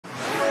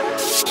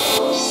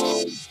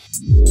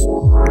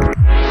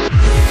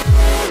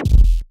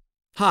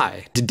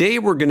Hi, today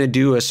we're going to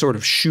do a sort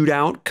of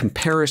shootout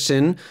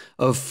comparison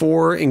of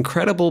 4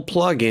 incredible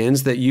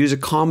plugins that use a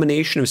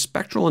combination of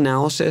spectral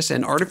analysis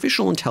and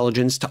artificial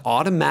intelligence to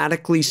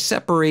automatically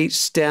separate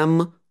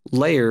stem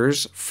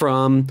layers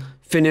from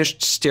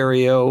finished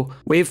stereo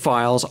wave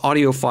files.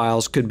 Audio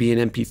files could be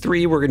an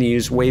MP3. We're going to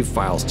use wave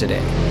files today.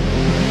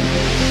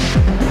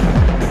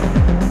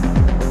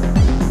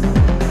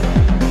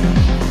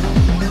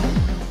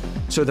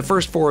 So the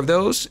first 4 of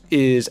those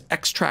is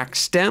extract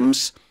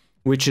stems,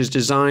 which is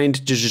designed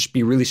to just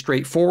be really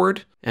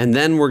straightforward. And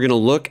then we're going to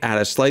look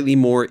at a slightly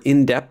more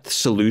in-depth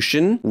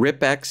solution,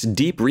 RipX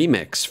Deep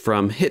Remix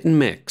from Hit and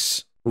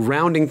Mix,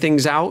 rounding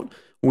things out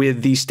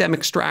with the stem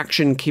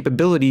extraction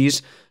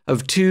capabilities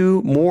of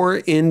 2 more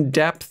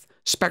in-depth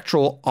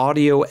spectral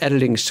audio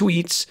editing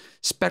suites,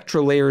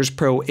 Spectral Layers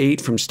Pro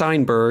 8 from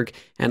Steinberg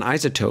and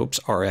Isotopes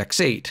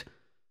RX8.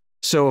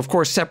 So of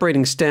course,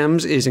 separating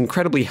stems is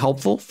incredibly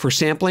helpful for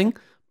sampling,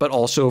 but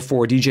also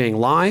for DJing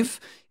live.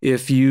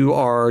 If you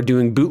are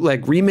doing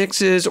bootleg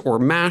remixes or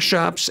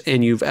mashups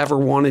and you've ever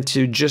wanted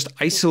to just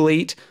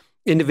isolate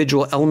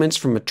individual elements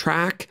from a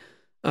track,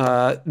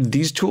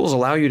 these tools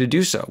allow you to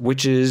do so,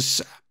 which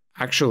is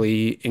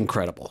actually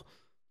incredible.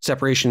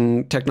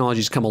 Separation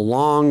technology's come a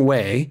long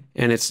way,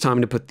 and it's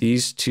time to put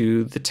these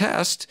to the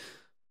test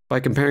by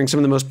comparing some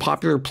of the most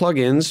popular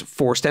plugins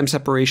for stem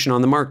separation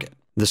on the market.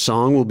 The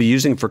song we'll be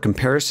using for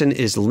comparison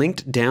is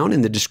linked down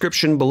in the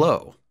description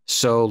below.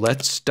 So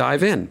let's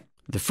dive in.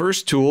 The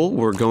first tool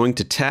we're going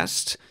to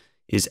test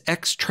is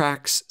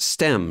Extracts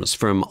Stems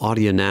from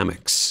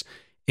Audionamix.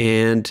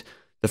 And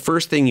the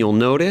first thing you'll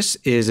notice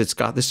is it's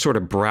got this sort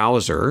of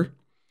browser,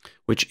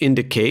 which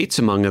indicates,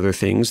 among other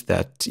things,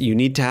 that you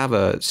need to have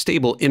a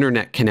stable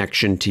internet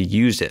connection to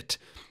use it.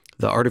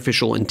 The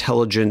artificial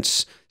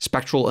intelligence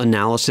spectral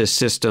analysis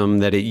system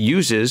that it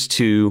uses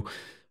to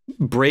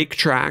break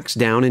tracks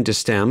down into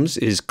stems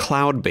is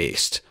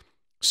cloud-based.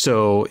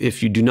 So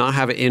if you do not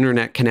have an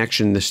internet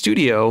connection in the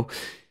studio,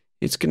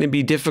 it's going to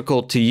be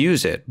difficult to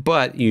use it.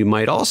 But you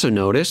might also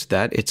notice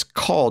that it's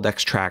called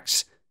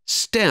Extracts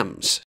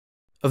Stems.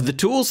 Of the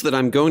tools that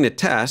I'm going to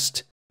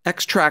test,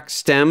 Extract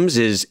Stems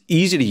is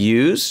easy to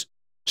use,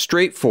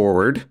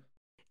 straightforward,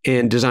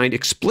 and designed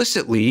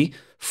explicitly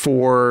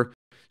for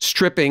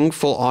stripping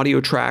full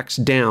audio tracks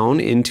down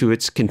into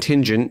its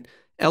contingent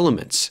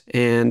elements.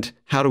 And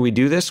how do we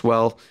do this?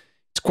 Well,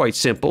 it's quite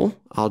simple.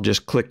 I'll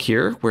just click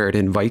here where it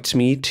invites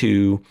me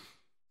to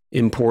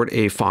import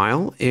a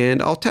file,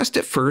 and I'll test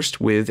it first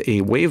with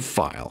a wave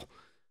file.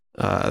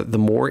 The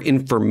more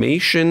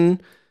information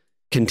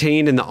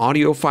contained in the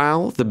audio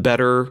file, the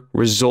better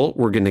result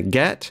we're going to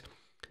get.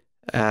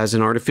 As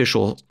an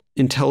artificial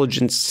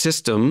intelligence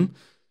system,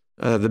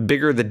 the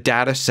bigger the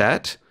data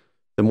set,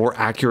 the more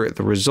accurate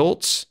the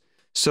results.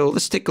 So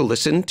let's take a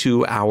listen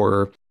to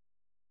our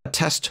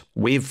test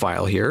wave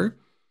file here.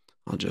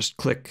 I'll just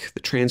click the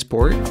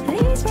transport,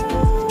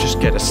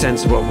 just get a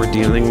sense of what we're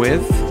dealing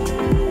with.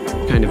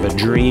 Kind of a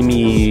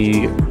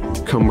dreamy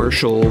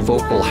commercial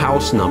vocal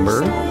house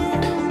number.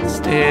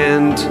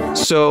 And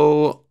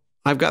so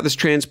I've got this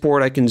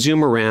transport, I can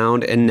zoom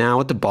around, and now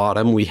at the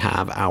bottom we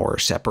have our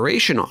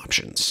separation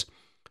options.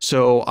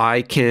 So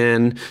I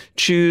can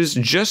choose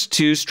just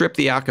to strip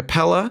the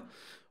acapella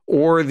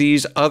or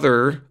these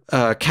other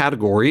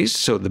categories.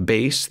 So the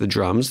bass, the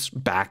drums,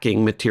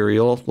 backing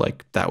material,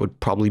 like that would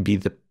probably be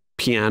the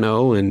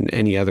piano and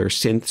any other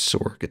synths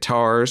or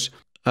guitars.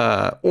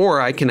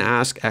 Or I can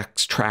ask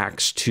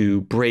Extracts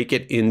to break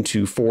it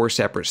into 4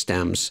 separate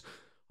stems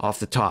off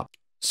the top.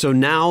 So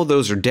now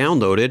those are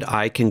downloaded,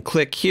 I can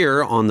click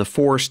here on the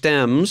 4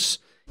 stems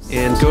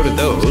and go to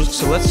those.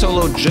 So let's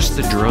solo just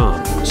the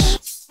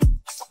drums.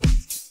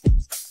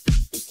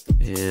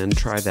 And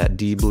try that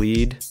D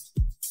bleed.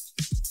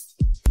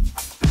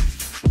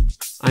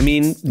 I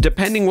mean,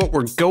 depending what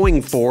we're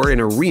going for in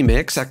a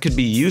remix, that could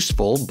be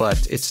useful,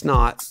 but it's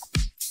not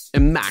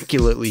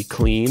immaculately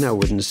clean, I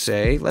wouldn't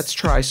say. Let's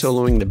try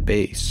soloing the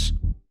bass.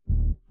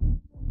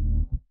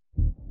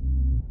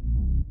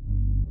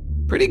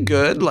 Pretty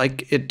good,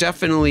 like it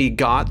definitely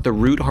got the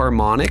root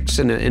harmonics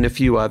and a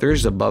few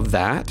others above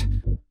that.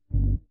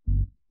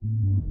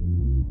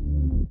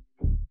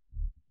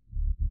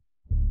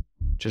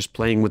 Just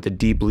playing with the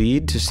D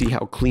bleed to see how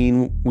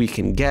clean we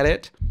can get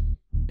it.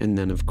 And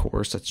then of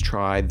course, let's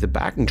try the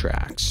backing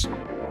tracks.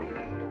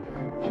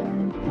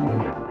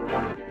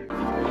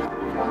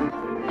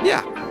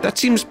 Yeah, that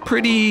seems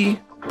pretty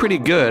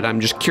good. I'm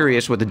just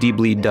curious what the D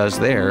bleed does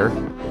there.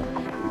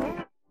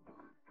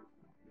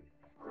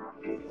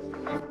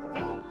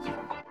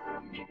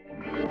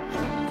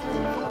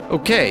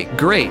 Okay,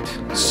 great.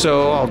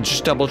 So I'll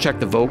just double check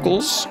the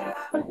vocals.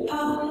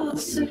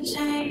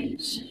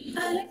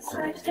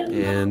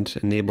 And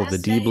enable the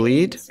D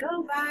bleed.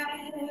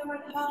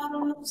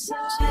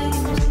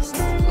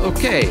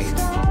 Okay,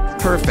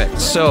 perfect.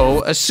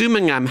 So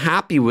assuming I'm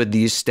happy with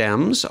these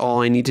stems,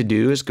 all I need to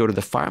do is go to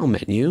the file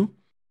menu.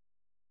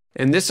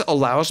 And this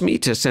allows me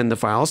to send the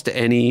files to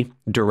any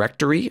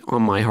directory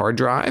on my hard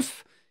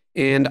drive.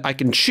 And I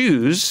can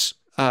choose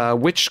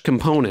which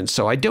components.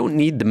 So I don't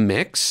need the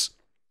mix.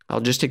 I'll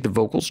just take the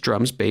vocals,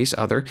 drums, bass,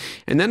 other,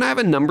 and then I have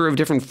a number of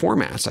different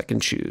formats I can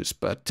choose,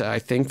 but I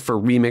think for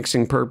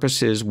remixing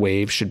purposes,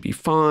 wave should be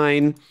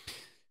fine.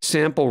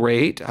 Sample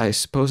rate, I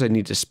suppose I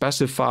need to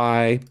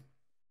specify.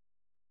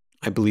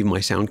 I believe my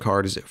sound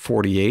card is at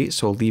 48,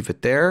 so I'll leave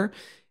it there.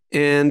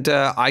 And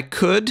I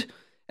could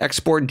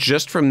export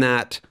just from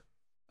that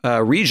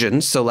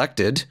region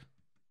selected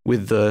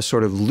with the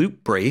sort of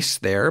loop brace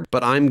there,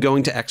 but I'm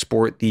going to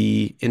export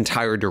the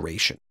entire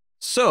duration.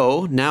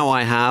 So now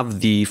I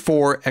have the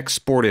 4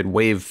 exported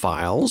wave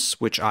files,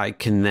 which I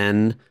can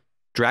then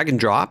drag and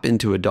drop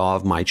into a DAW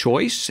of my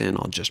choice, and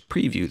I'll just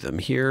preview them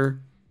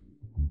here.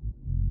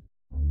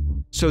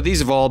 So these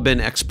have all been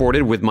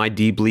exported with my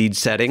debleed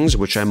settings,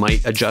 which I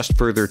might adjust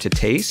further to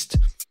taste.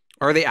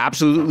 Are they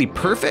absolutely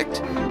perfect?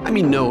 I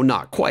mean, no,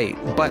 not quite,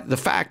 but the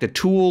fact a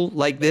tool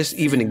like this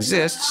even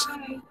exists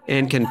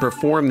and can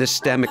perform this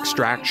stem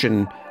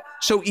extraction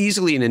so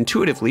easily and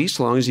intuitively,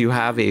 so long as you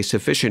have a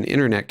sufficient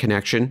internet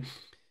connection,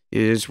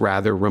 is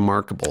rather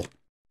remarkable.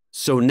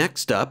 So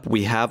next up,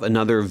 we have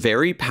another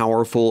very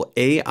powerful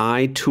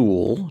AI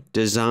tool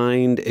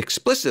designed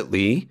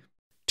explicitly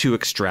to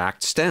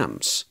extract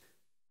stems.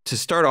 To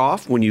start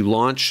off, when you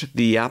launch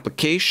the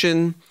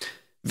application,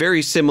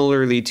 very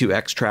similarly to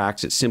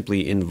extracts, it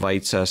simply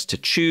invites us to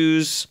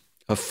choose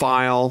a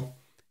file,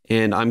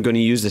 and I'm going to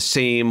use the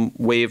same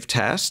wave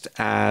test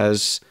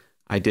as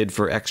I did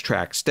for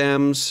extract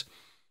stems.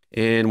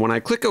 And when I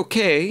click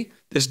OK,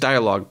 this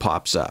dialog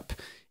pops up,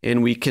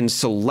 and we can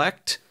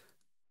select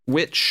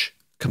which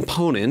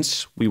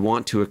components we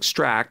want to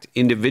extract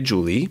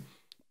individually,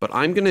 but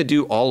I'm going to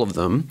do all of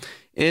them,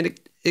 and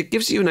it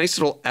gives you a nice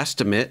little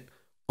estimate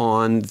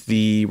on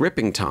the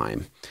ripping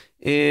time.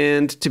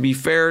 And to be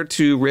fair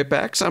to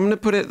RipX, I'm going to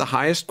put it at the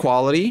highest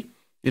quality.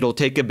 It'll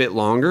take a bit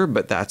longer,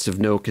 but that's of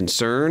no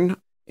concern.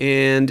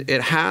 And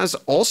it has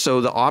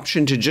also the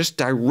option to just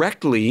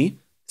directly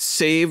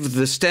save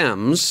the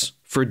stems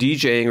for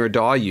DJing or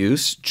DAW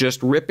use,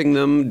 just ripping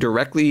them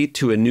directly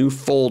to a new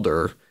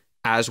folder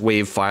as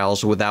wave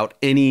files without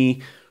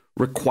any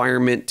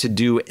requirement to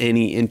do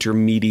any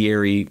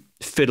intermediary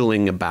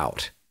fiddling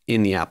about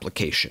in the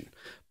application.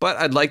 But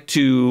I'd like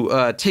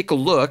to take a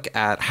look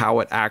at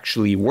how it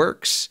actually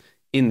works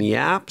in the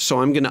app.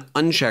 So I'm going to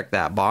uncheck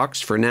that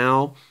box for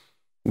now.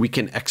 We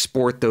can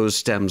export those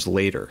stems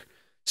later.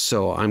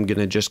 So I'm going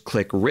to just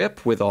click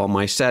rip with all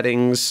my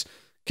settings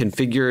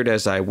configured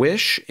as I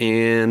wish,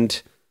 and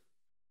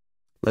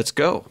let's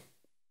go.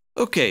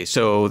 Okay,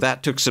 so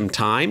that took some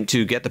time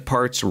to get the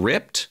parts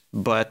ripped,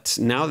 but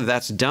now that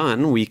that's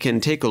done, we can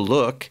take a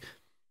look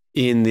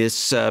in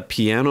this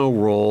piano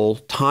roll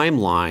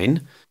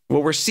timeline.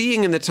 What we're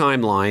seeing in the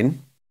timeline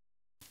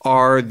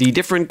are the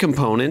different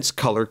components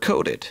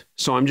color-coded.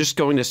 So I'm just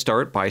going to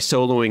start by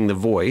soloing the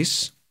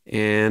voice,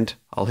 and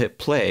I'll hit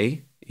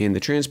play in the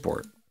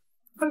transport.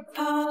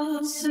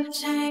 Propulsive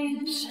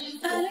change,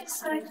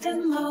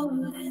 unexpected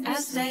mode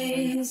as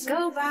days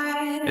go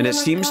by. And it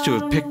seems to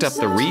have picked up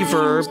the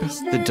reverb,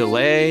 the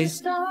delay.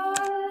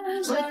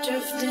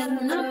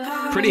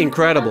 Pretty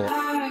incredible.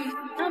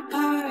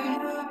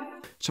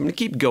 So I'm going to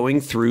keep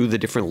going through the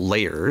different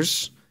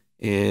layers,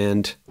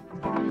 and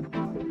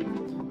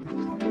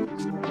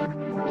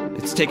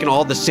it's taken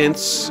all the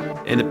synths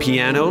and the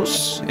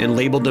pianos and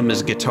labeled them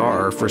as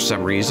guitar for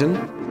some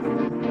reason.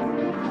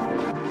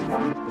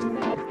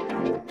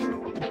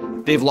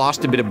 They've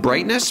lost a bit of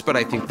brightness, but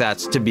I think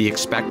that's to be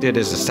expected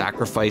as a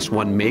sacrifice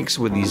one makes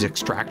with these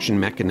extraction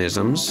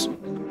mechanisms.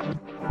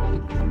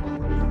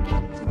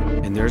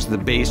 And there's the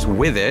bass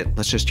with it.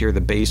 Let's just hear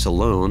the bass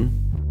alone.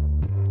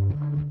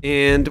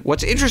 And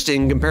what's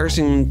interesting in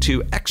comparison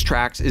to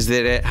extracts is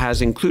that it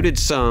has included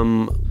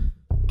some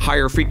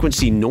higher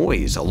frequency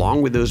noise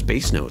along with those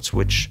bass notes,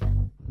 which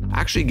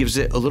actually gives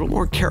it a little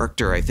more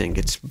character, I think.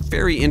 It's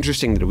very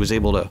interesting that it was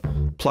able to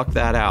pluck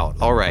that out.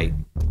 All right,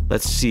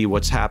 let's see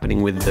what's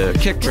happening with the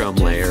kick drum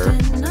layer.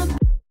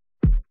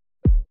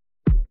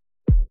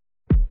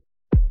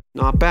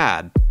 Not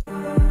bad.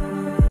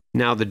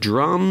 Now the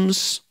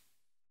drums,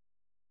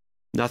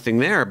 nothing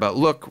there, but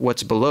look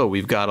what's below.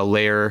 We've got a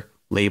layer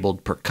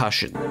labeled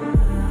percussion.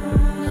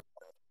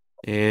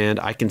 And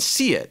I can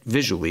see it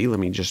visually. Let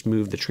me just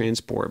move the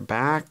transport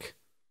back.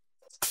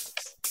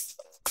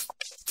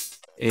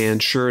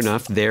 And sure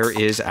enough, there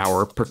is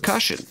our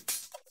percussion.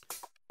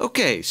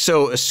 Okay,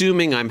 so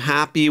assuming I'm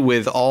happy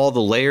with all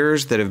the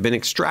layers that have been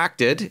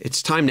extracted,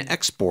 it's time to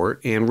export,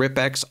 and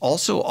RipX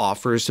also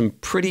offers some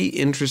pretty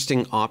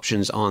interesting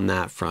options on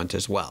that front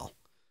as well.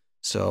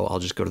 So I'll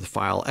just go to the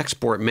File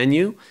Export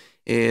menu,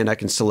 and I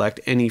can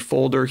select any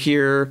folder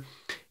here,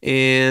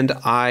 and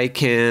I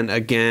can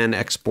again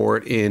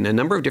export in a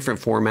number of different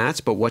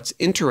formats, but what's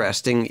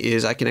interesting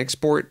is I can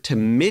export to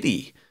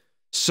MIDI.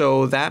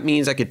 So that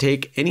means I could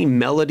take any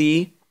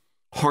melody,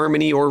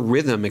 harmony, or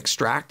rhythm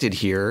extracted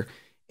here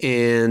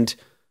and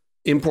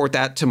import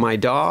that to my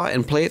DAW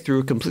and play it through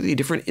a completely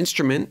different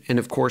instrument, and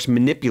of course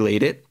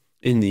manipulate it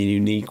in the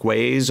unique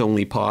ways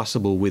only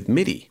possible with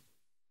MIDI.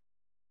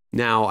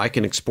 Now I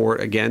can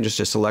export again just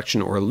a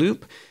selection or a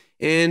loop,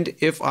 And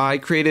if I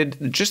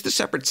created just the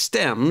separate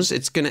stems,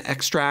 it's going to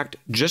extract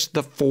just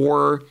the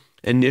 4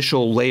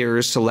 initial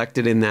layers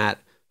selected in that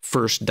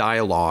first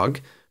dialog.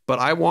 But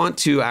I want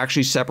to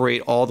actually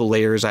separate all the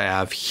layers I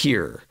have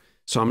here.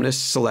 So I'm going to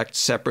select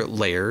separate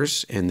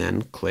layers and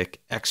then click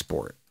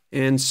export.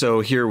 And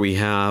so here we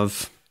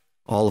have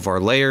all of our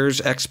layers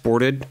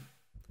exported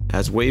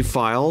as WAV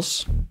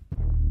files.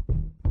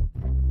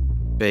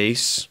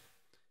 Bass.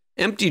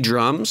 Empty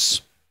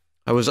drums.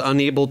 I was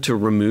unable to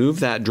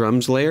remove that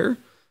drums layer,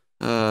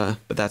 but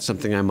that's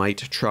something I might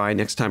try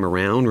next time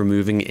around,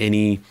 removing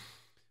any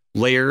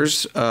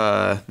layers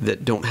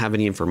that don't have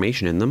any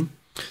information in them.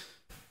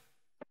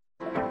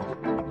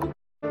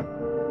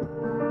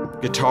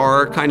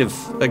 Guitar, kind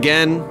of,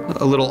 again,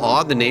 a little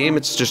odd, the name.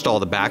 It's just all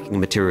the backing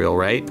material,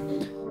 right?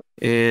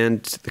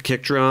 And the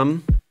kick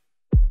drum.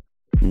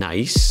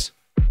 Nice.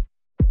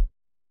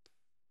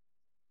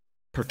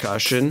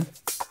 Percussion.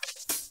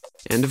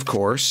 And of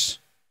course,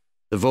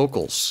 the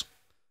vocals.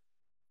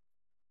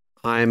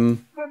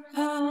 I'm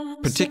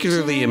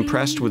particularly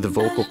impressed with the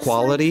vocal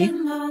quality.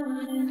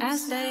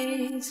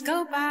 It's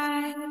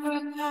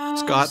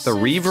got the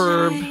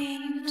reverb.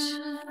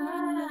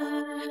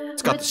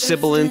 It's got the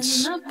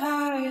sibilance.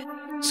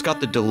 It's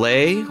got the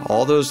delay,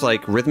 all those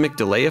like rhythmic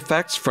delay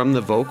effects from the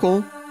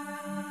vocal.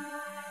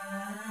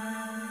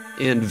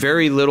 And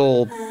very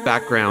little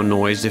background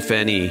noise, if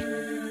any.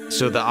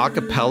 So the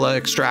acapella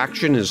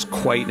extraction is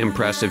quite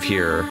impressive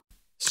here.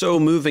 So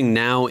moving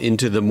now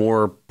into the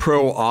more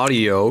pro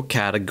audio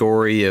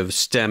category of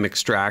stem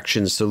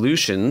extraction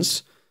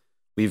solutions,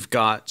 we've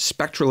got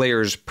Spectral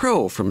Layers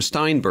Pro from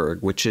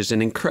Steinberg, which is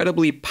an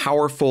incredibly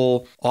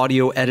powerful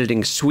audio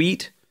editing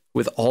suite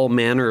with all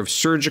manner of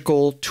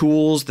surgical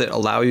tools that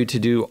allow you to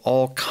do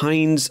all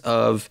kinds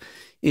of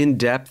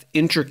in-depth,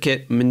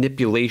 intricate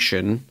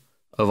manipulation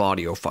of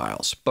audio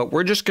files. But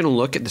we're just going to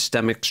look at the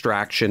stem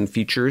extraction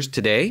features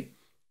today.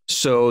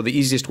 So the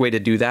easiest way to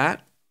do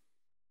that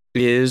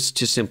is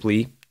to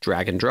simply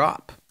drag and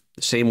drop.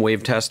 The same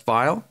wave test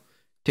file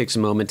takes a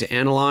moment to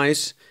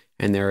analyze,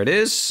 and there it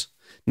is.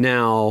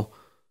 Now,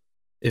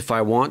 if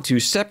I want to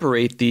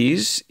separate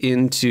these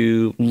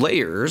into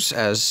layers,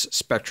 as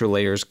Spectral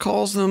Layers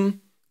calls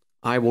them,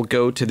 I will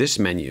go to this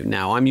menu.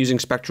 Now, I'm using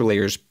Spectral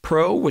Layers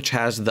Pro, which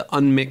has the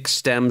unmix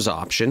stems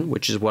option,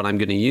 which is what I'm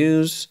going to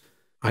use.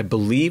 I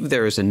believe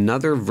there is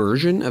another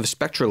version of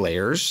Spectral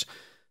Layers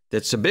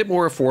that's a bit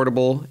more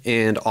affordable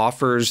and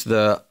offers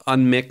the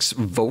unmix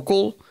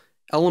vocal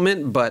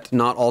element, but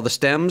not all the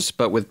stems.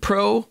 But with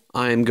Pro,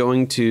 I'm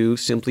going to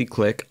simply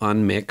click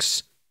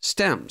Unmix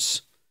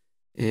Stems.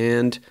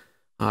 And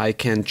I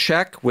can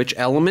check which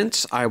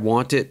elements I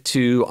want it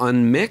to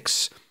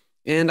unmix.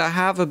 And I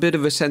have a bit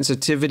of a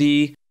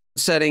sensitivity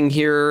setting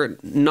here,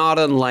 not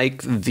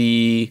unlike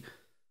the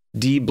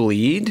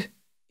debleed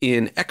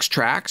in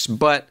extracts,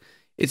 but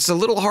it's a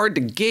little hard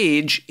to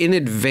gauge in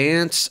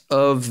advance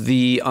of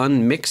the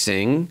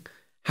unmixing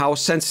how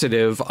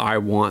sensitive I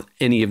want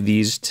any of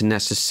these to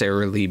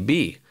necessarily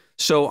be.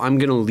 So I'm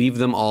going to leave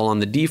them all on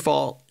the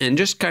default and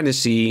just kind of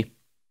see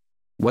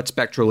what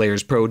Spectral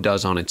Layers Pro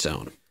does on its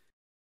own.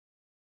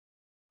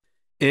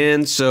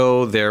 And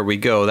so there we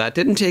go. That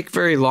didn't take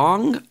very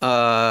long.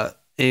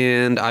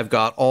 And I've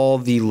got all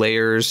the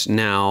layers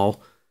now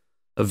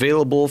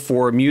available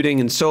for muting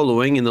and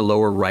soloing in the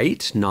lower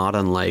right, not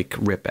unlike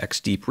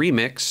RipX Deep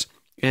Remix.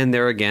 And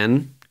they're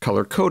again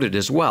color-coded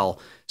as well.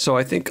 So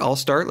I think I'll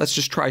start. Let's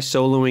just try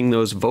soloing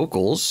those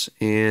vocals,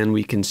 and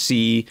we can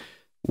see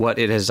what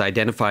it has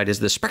identified as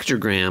the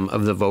spectrogram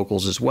of the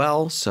vocals as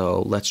well.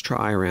 So let's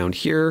try around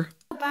here.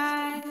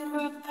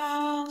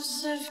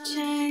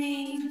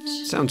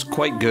 Sounds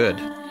quite good.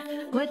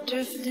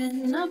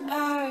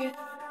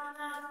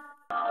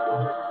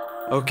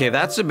 Okay,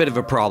 that's a bit of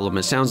a problem.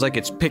 It sounds like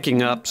it's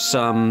picking up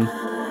some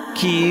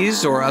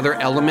keys or other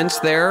elements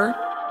there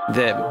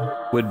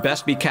that would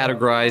best be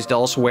categorized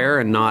elsewhere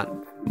and not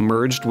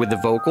merged with the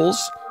vocals.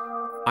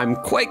 I'm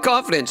quite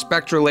confident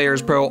Spectral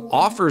Layers Pro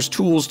offers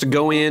tools to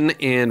go in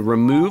and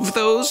remove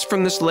those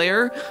from this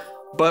layer,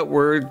 but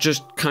we're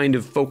just kind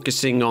of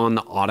focusing on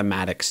the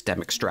automatic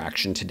stem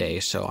extraction today,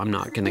 so I'm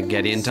not going to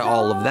get into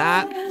all of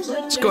that.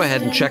 Let's go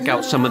ahead and check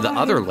out some of the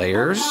other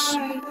layers.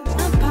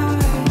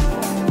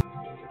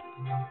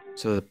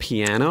 So the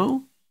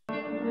piano.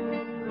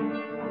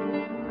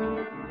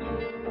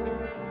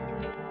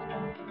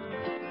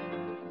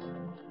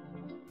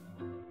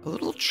 A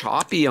little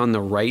choppy on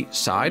the right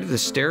side of the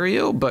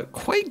stereo, but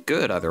quite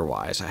good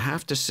otherwise, I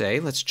have to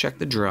say. Let's check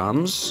the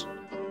drums.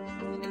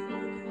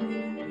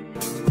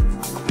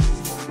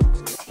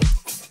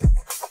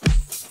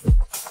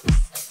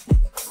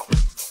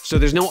 So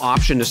there's no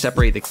option to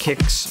separate the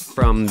kicks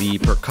from the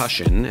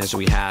percussion as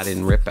we had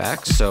in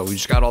RipX. So we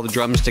just got all the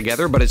drums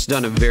together, but it's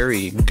done a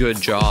very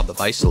good job of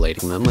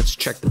isolating them. Let's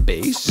check the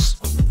bass.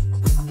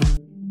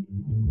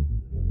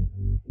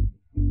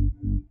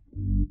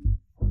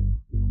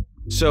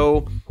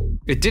 So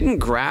it didn't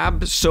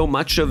grab so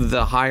much of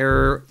the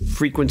higher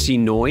frequency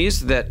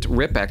noise that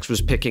RipX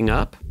was picking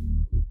up.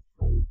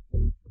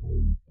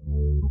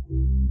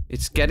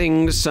 It's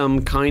getting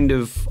some kind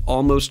of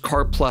almost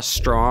car plus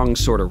strong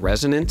sort of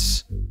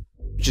resonance,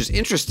 which is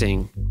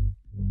interesting.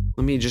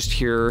 Let me just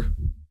hear.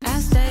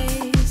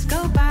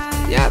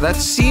 Yeah, that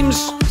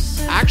seems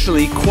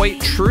actually quite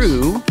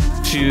true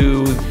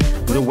to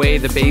the way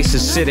the bass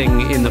is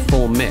sitting in the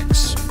full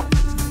mix.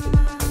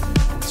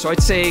 So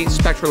I'd say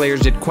Spectral Layers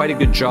did quite a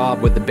good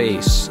job with the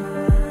bass.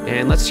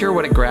 And let's hear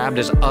what it grabbed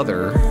as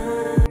other.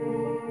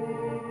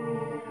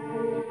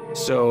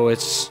 So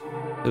it's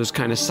those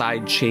kind of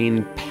side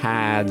chain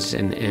pads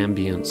and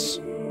ambience.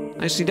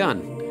 Nicely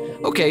done.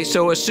 Okay,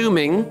 so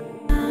assuming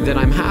that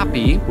I'm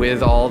happy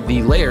with all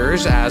the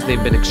layers as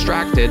they've been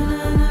extracted,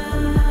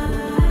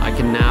 I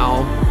can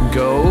now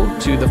go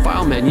to the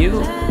file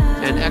menu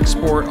and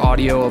export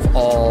audio of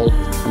all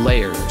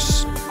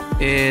layers.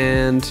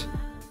 And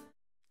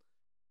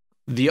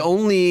the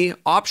only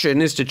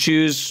option is to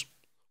choose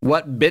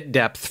what bit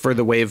depth for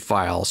the wave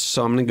files.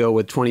 So I'm gonna go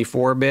with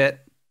 24-bit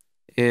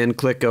and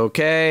click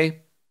OK.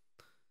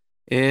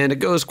 And it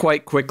goes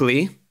quite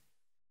quickly.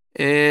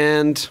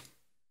 And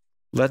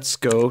let's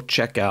go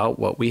check out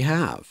what we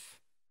have.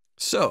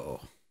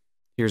 So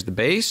here's the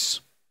bass.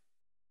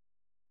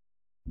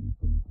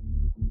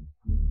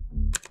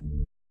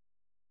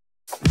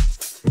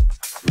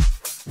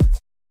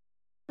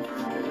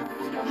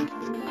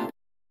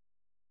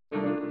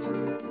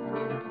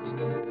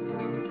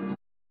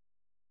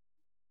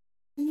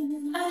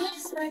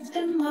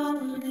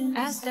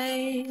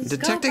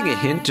 Detecting a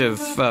hint of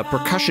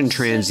percussion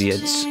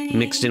transients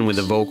mixed in with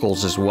the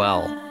vocals as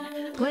well.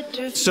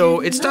 So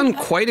it's done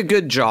quite a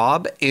good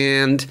job,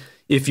 and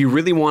if you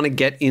really want to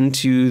get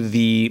into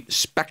the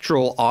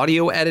spectral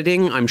audio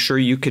editing, I'm sure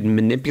you could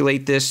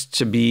manipulate this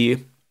to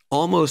be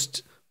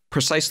almost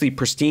precisely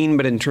pristine,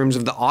 but in terms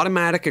of the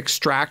automatic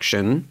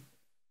extraction,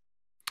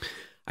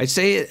 I'd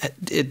say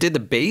it did the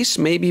bass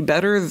maybe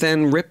better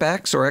than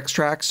RipX or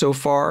Xtract so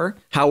far.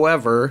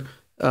 However,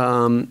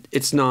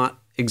 it's not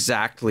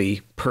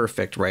exactly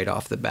perfect right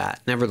off the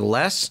bat.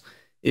 Nevertheless,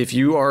 if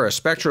you are a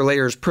Spectral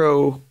Layers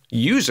Pro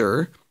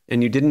user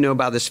and you didn't know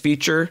about this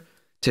feature,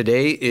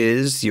 today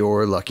is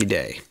your lucky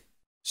day.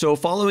 So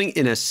following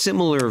in a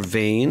similar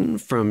vein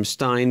from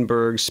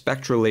Steinberg's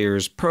Spectral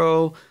Layers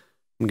Pro,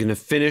 I'm going to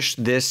finish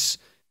this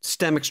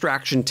stem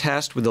extraction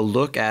test with a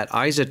look at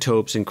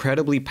iZotope's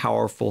incredibly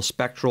powerful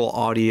spectral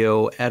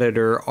audio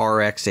editor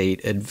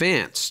RX8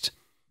 Advanced.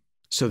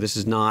 So this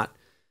is not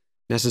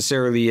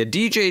necessarily a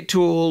DJ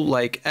tool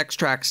like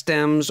Xtract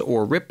Stems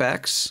or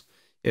RipX.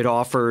 It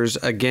offers,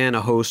 again,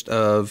 a host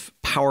of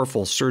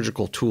powerful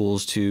surgical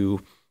tools to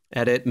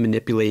edit,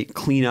 manipulate,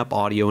 clean up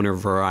audio in a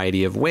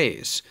variety of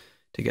ways.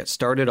 To get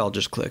started, I'll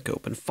just click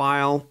Open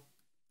File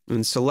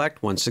and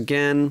select, once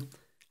again,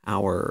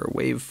 our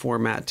wave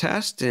format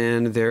test,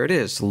 and there it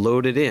is,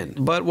 loaded in.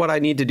 But what I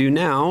need to do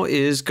now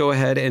is go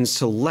ahead and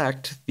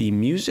select the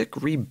Music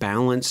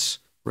Rebalance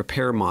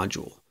Repair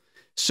module.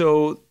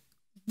 So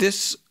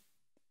this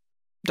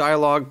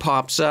dialog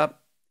pops up,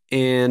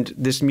 and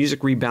this Music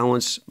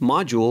Rebalance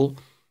module,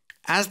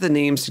 as the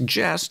name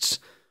suggests,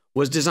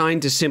 was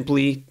designed to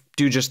simply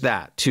do just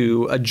that,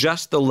 to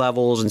adjust the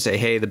levels and say,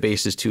 hey, the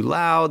bass is too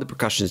loud, the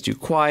percussion is too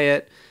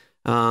quiet,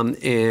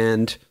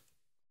 and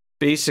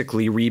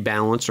basically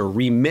rebalance or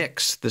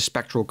remix the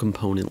spectral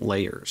component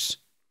layers.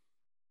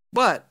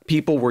 But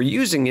people were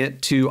using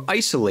it to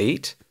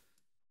isolate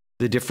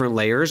the different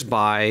layers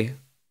by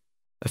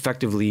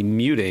effectively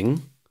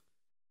muting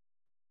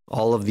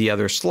all of the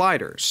other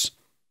sliders.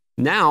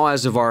 Now,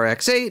 as of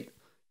RX8,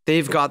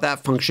 they've got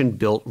that function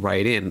built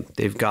right in.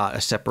 They've got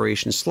a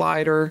separation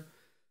slider,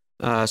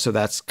 so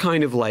that's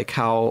kind of like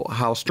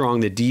how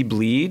strong the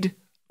D-bleed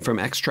from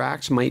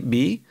Xtract might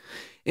be.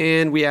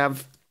 And we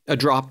have a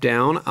drop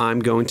down. I'm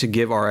going to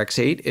give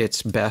RX8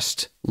 its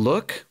best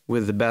look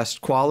with the best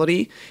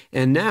quality.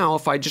 And now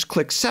if I just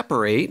click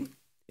separate,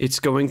 it's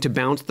going to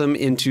bounce them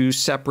into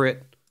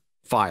separate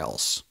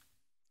files.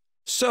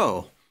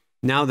 So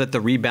now that the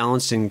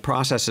rebalancing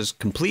process is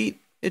complete,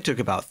 it took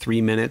about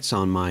 3 minutes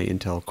on my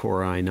Intel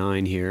Core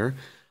i9 here.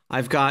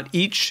 I've got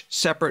each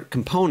separate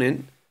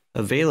component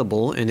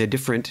available in a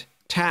different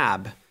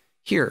tab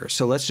here.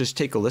 So let's just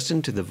take a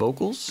listen to the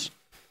vocals.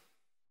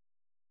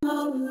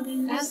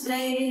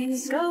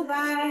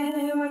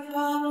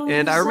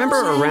 And I remember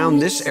around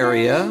this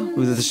area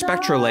with the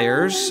spectral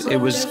layers, it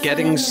was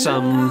getting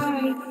some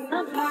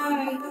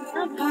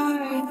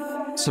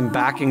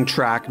backing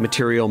track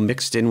material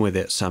mixed in with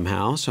it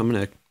somehow. So I'm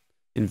going to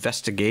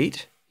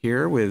investigate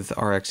here with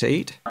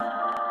RX8.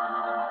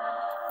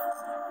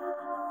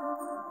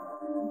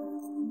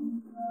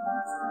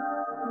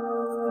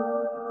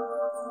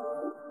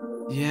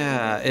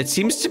 Yeah, it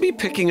seems to be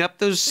picking up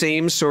those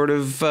same sort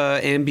of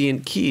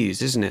ambient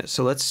keys, isn't it?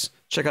 So let's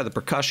check out the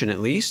percussion at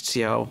least,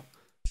 see how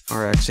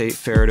RX8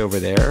 fared over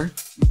there.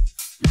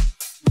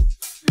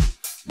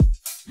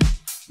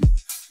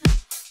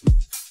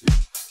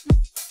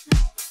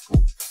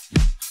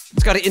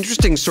 It's got an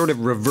interesting sort of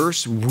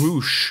reverse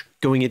whoosh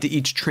going into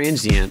each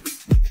transient.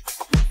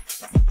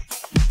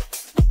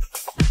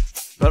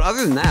 But But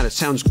other than that, it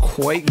sounds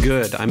quite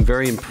good. I'm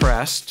very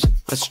impressed.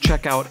 Let's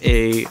check out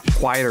a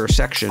quieter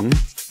section.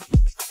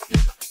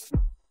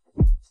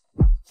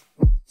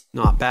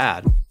 Not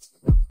bad.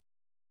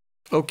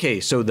 Okay,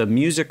 so the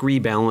music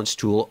rebalance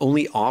tool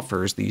only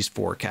offers these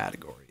 4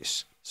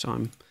 categories. So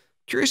I'm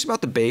curious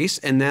about the bass,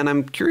 and then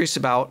I'm curious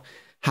about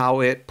how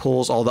it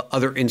pulls all the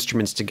other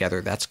instruments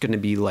together. That's going to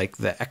be like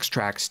the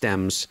X-Track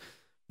stems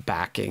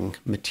backing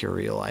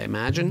material, I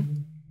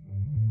imagine.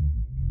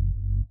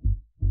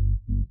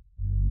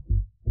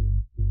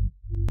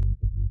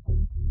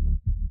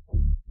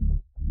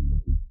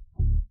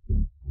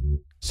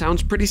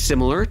 Sounds pretty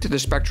similar to the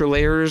spectral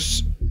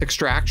layers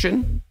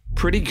extraction.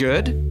 Pretty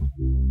good.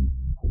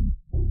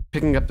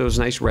 Picking up those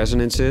nice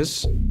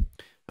resonances.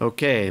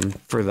 Okay,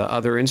 for the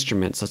other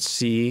instruments, let's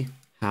see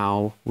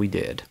how we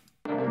did.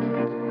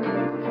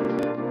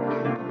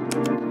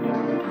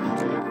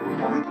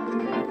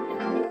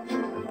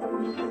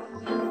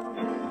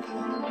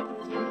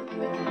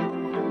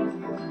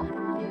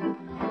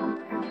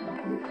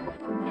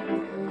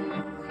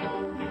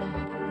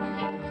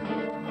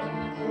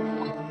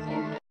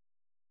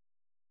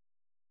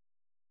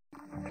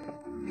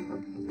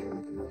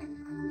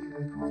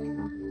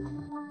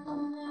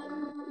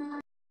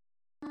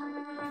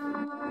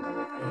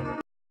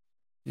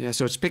 Yeah,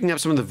 so it's picking up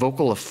some of the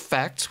vocal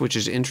effects, which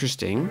is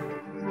interesting.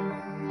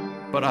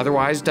 But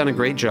otherwise, done a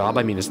great job.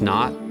 I mean, it's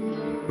not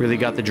really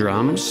got the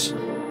drums.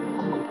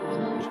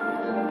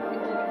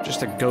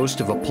 Just a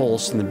ghost of a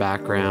pulse in the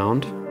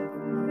background.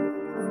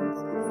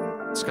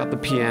 It's got the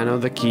piano,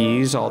 the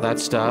keys, all that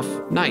stuff.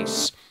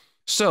 Nice.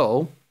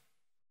 So,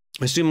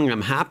 assuming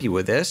I'm happy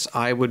with this,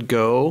 I would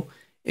go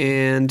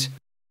and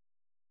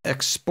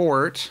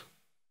export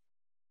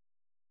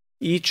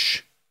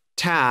each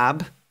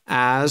tab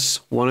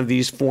as one of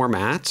these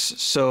formats.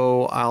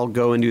 So I'll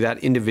go and do that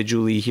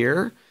individually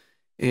here.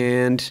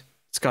 And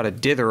it's got a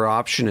dither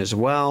option as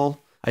well.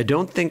 I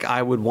don't think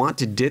I would want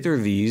to dither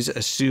these,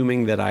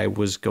 assuming that I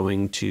was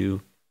going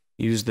to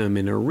use them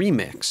in a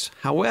remix.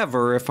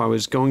 However, if I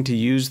was going to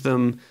use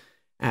them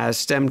as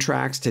stem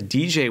tracks to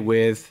DJ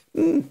with,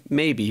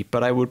 maybe,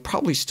 but I would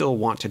probably still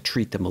want to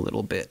treat them a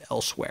little bit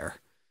elsewhere.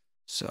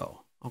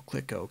 So I'll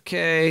click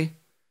OK,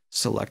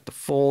 select the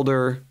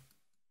folder,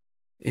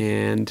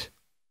 and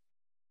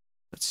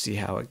let's see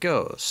how it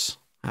goes.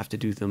 I have to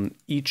do them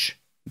each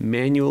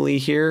manually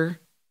here.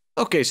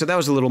 Okay, so that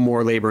was a little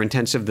more labor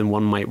intensive than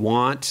one might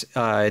want.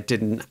 It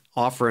didn't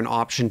offer an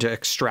option to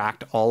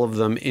extract all of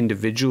them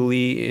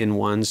individually in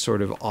one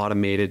sort of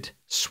automated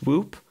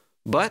swoop,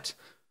 but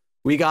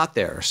we got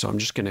there. So I'm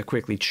just going to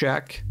quickly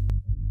check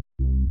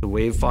the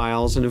WAV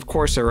files. And of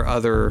course, there are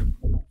other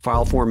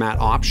file format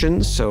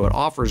options. So it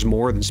offers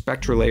more than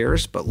spectral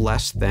layers, but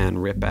less than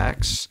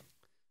RipX.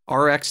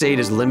 RX8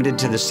 is limited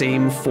to the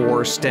same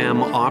 4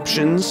 stem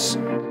options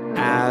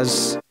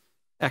as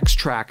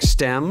X-Track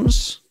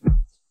stems.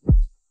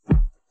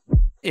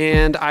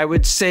 And I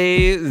would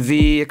say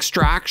the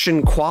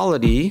extraction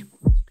quality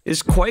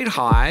is quite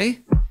high,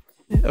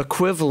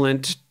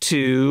 equivalent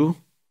to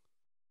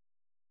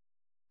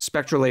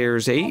Spectral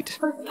Layers 8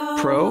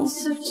 Pro,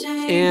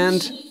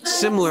 and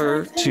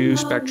similar to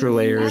Spectral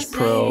Layers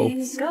Pro,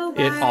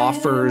 it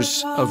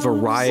offers a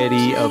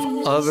variety of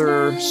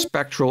other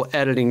spectral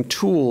editing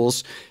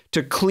tools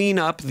to clean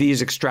up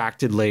these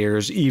extracted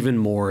layers even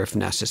more if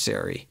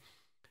necessary.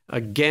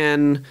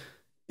 Again,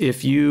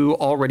 if you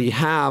already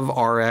have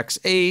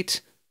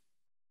RX8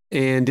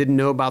 and didn't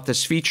know about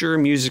this feature,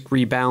 Music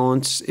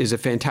Rebalance is a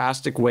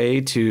fantastic way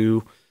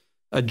to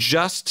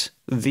adjust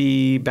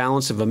the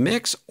balance of a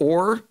mix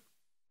or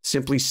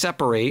simply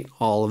separate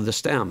all of the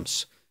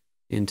stems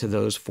into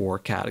those 4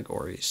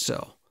 categories.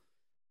 So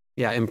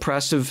yeah,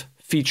 impressive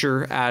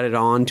feature added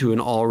on to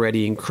an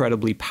already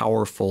incredibly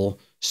powerful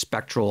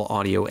spectral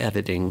audio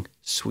editing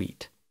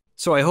suite.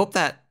 So I hope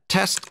that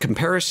test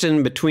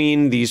comparison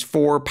between these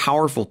 4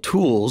 powerful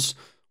tools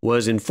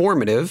was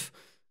informative.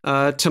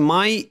 To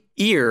my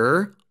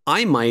ear,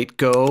 I might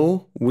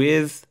go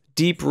with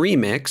Deep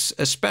Remix,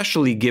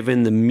 especially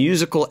given the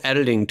musical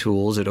editing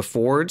tools it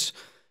affords,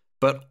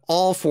 but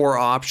all 4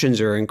 options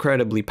are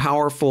incredibly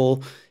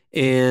powerful.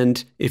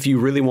 And if you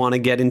really want to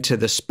get into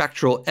the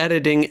spectral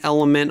editing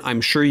element,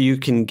 I'm sure you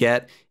can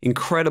get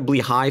incredibly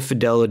high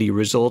fidelity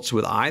results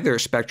with either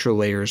Spectral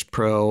Layers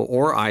Pro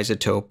or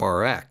Isotope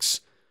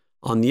RX.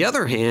 On the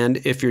other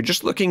hand, if you're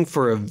just looking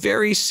for a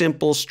very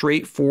simple,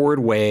 straightforward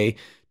way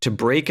to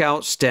break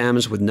out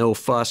stems with no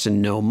fuss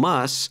and no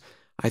muss,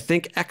 I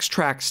think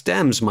X-Track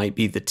stems might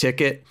be the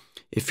ticket.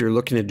 If you're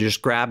looking to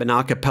just grab an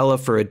acapella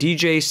for a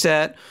DJ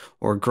set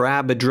or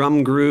grab a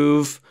drum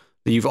groove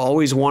that you've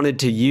always wanted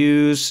to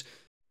use,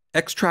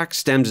 X-Track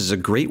stems is a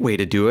great way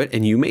to do it,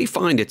 and you may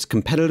find it's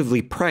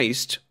competitively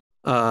priced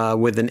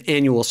with an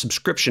annual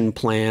subscription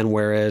plan,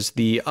 whereas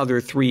the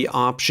other 3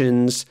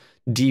 options,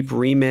 Deep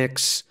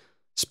Remix,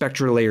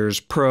 Spectral Layers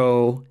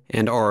Pro,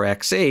 and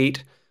RX8,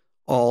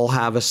 all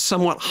have a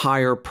somewhat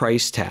higher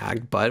price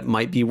tag, but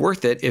might be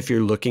worth it if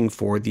you're looking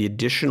for the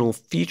additional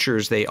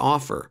features they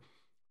offer.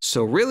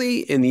 So really,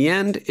 in the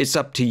end, it's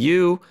up to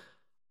you.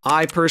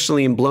 I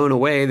personally am blown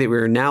away that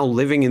we're now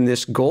living in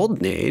this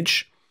golden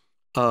age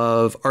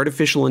of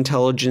artificial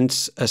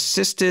intelligence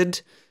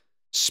assisted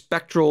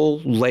spectral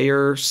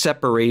layer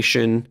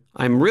separation.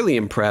 I'm really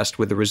impressed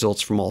with the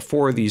results from all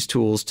 4 of these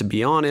tools, to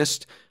be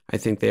honest. I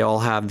think they all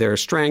have their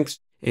strengths,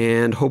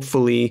 and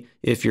hopefully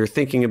if you're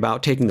thinking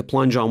about taking the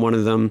plunge on one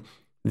of them,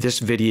 this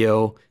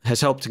video has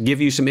helped give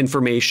you some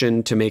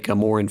information to make a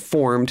more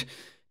informed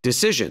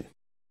decision.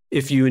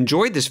 If you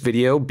enjoyed this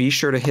video, be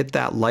sure to hit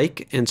that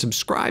like and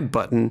subscribe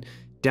button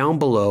down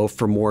below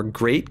for more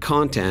great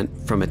content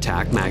from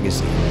Attack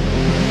Magazine.